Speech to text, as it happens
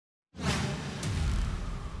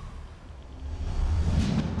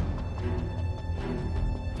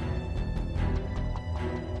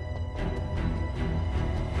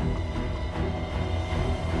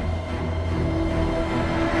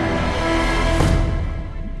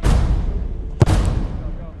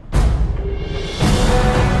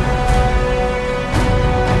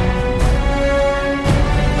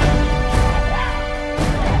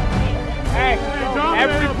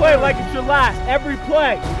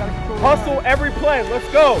play. Hustle every play.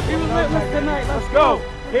 Let's go. Let's go.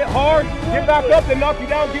 Hit hard, get back up, then knock you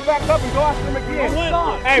down, get back up, and go after them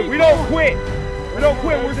again. Hey, we don't quit. We don't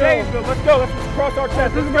quit. We're Zanesville. Let's go. Let's cross our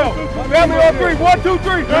chest. Let's go. Family on three. 1, 2,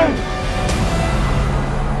 3.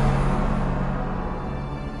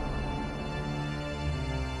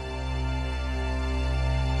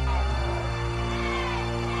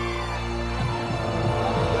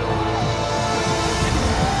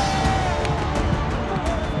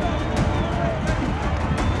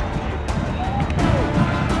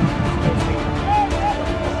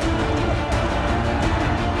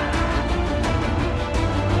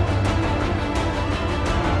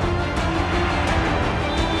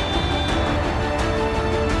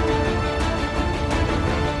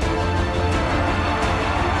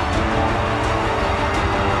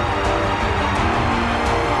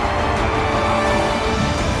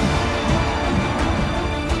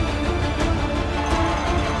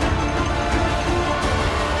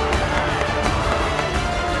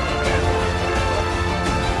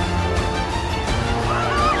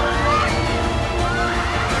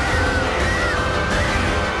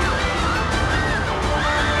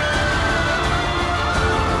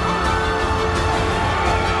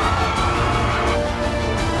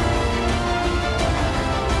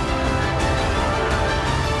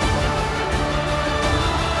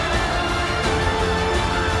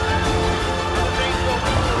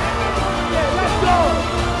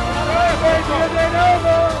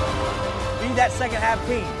 Be that second half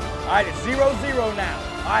team. All right, it's 0-0 now.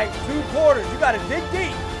 All right, 2 quarters. You got to dig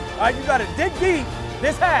deep. All right, you got to dig deep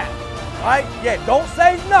this half. All right, yeah, don't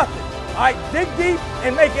say nothing. All right, dig deep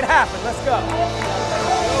and make it happen. Let's go.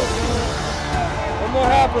 One more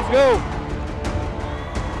half, let's go.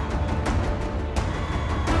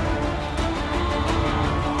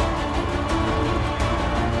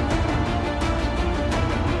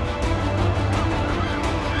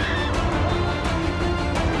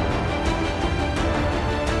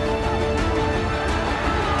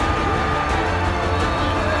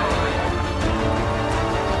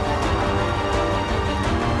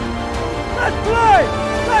 Let's play!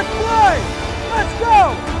 Let's play! Let's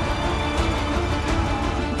go!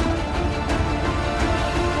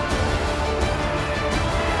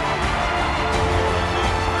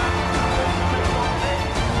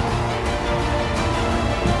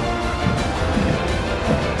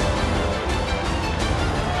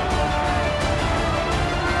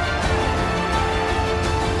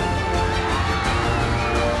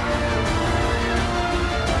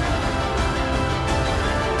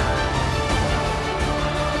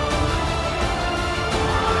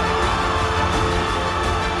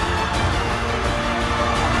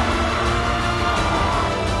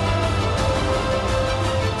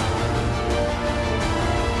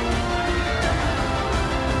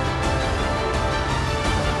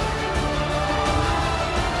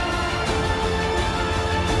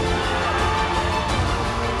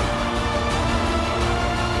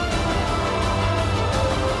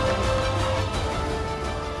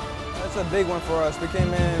 It's a big one for us. We came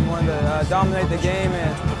in and wanted to dominate the game,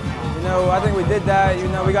 and you know, I think we did that. You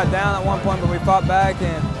know, we got down at one point, but we fought back,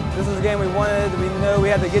 and this was a game we wanted. We know we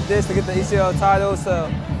had to get this to get the ECL title. So,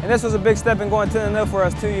 and this was a big step in going 10-0 for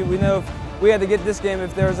us too. We know we had to get this game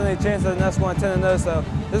if there was any chance of us going 10-0. So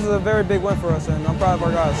this is a very big win for us, and I'm proud of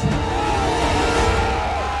our guys.